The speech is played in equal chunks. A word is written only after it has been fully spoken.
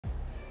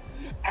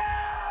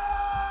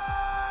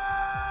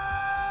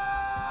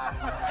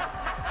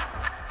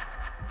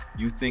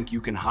You think you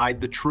can hide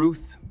the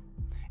truth?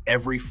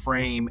 Every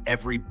frame,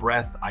 every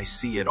breath, I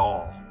see it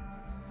all.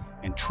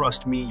 And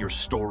trust me, your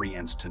story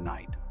ends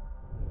tonight.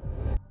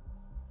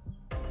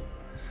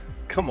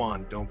 Come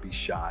on, don't be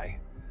shy.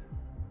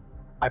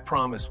 I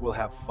promise we'll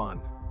have fun.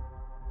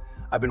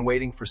 I've been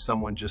waiting for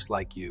someone just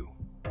like you.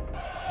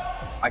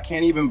 I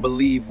can't even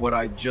believe what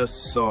I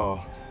just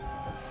saw.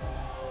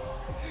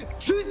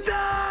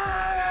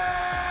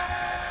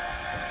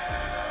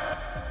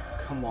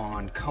 Come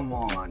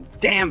on,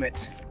 damn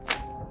it!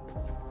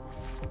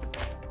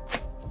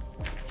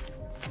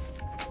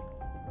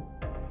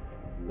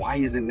 Why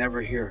is it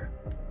never here?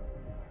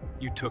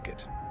 You took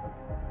it.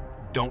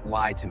 Don't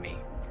lie to me.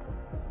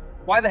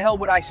 Why the hell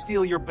would I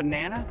steal your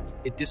banana?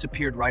 It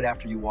disappeared right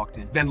after you walked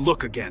in. Then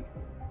look again.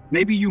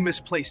 Maybe you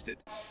misplaced it.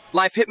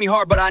 Life hit me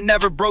hard, but I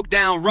never broke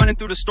down. Running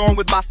through the storm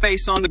with my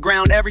face on the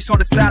ground. Every sort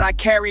of stat I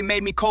carry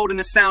made me cold in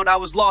the sound. I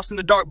was lost in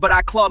the dark, but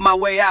I clawed my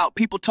way out.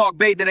 People talk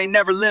bait that they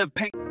never lived.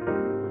 Pain.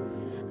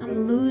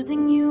 I'm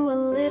losing you a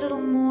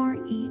little more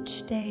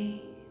each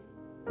day,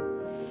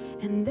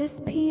 and this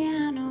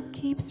piano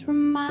keeps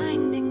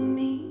reminding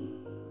me.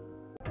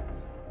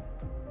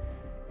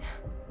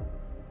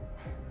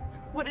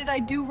 What did I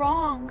do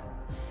wrong?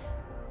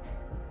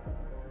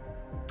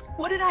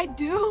 What did I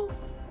do?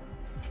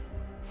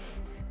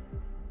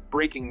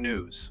 Breaking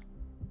news.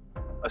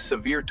 A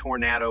severe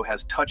tornado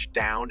has touched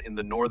down in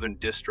the Northern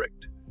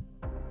District.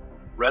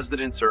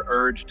 Residents are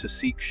urged to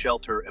seek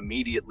shelter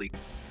immediately.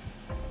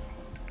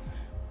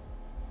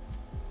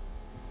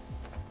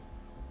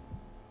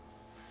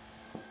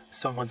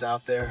 Someone's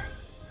out there.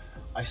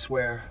 I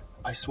swear,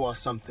 I saw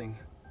something.